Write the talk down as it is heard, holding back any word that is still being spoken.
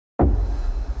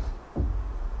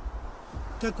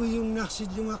Tako yung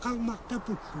naksidlunga kang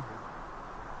maktaputlo.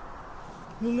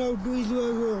 Nung nauduy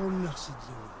luwa akong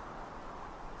naksidlunga.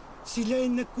 Sila ay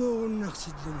nagkuakong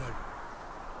naksidlunga.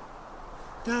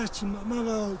 Tapos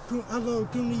mabaw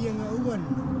tuniyang awan.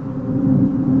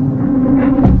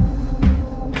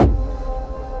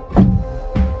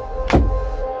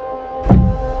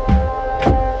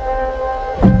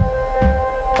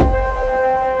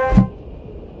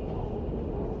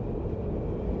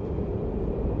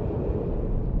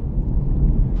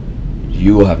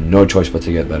 You will have no choice but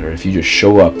to get better. If you just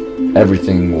show up,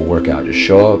 everything will work out. Just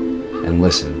show up and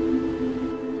listen.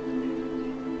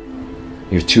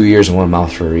 You have 2 ears and 1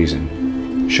 mouth for a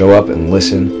reason. Show up and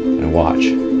listen and watch.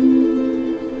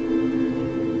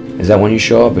 Is that when you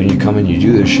show up and you come and you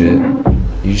do this shit,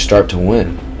 you start to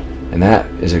win. And that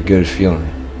is a good feeling.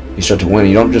 You start to win.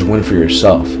 You don't just win for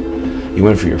yourself. You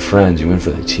win for your friends. You win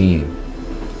for the team.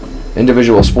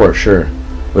 Individual sport, sure.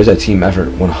 But it's that team effort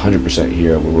 100%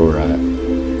 here where we're at.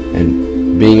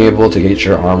 And being able to get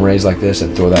your arm raised like this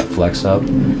and throw that flex up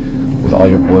with all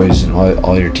your boys and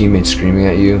all your teammates screaming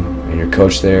at you and your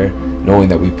coach there, knowing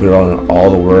that we put on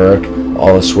all the work,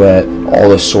 all the sweat, all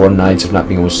the sore nights of not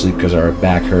being able to sleep because our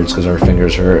back hurts, because our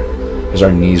fingers hurt, because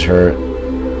our knees hurt,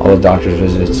 all the doctor's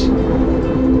visits,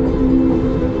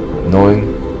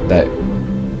 knowing that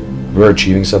we're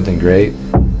achieving something great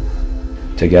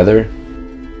together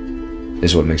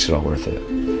is what makes it all worth it.